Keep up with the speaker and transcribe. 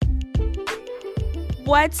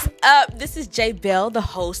What's up? This is J Bell, the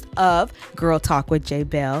host of Girl Talk with J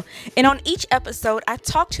Bell. And on each episode, I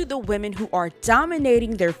talk to the women who are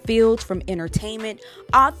dominating their fields, from entertainment,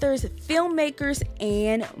 authors, filmmakers,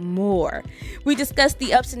 and more. We discuss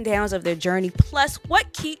the ups and downs of their journey, plus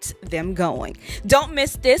what keeps them going. Don't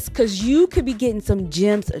miss this, because you could be getting some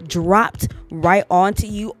gems dropped right onto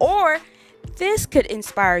you, or this could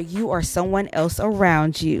inspire you or someone else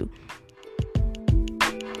around you.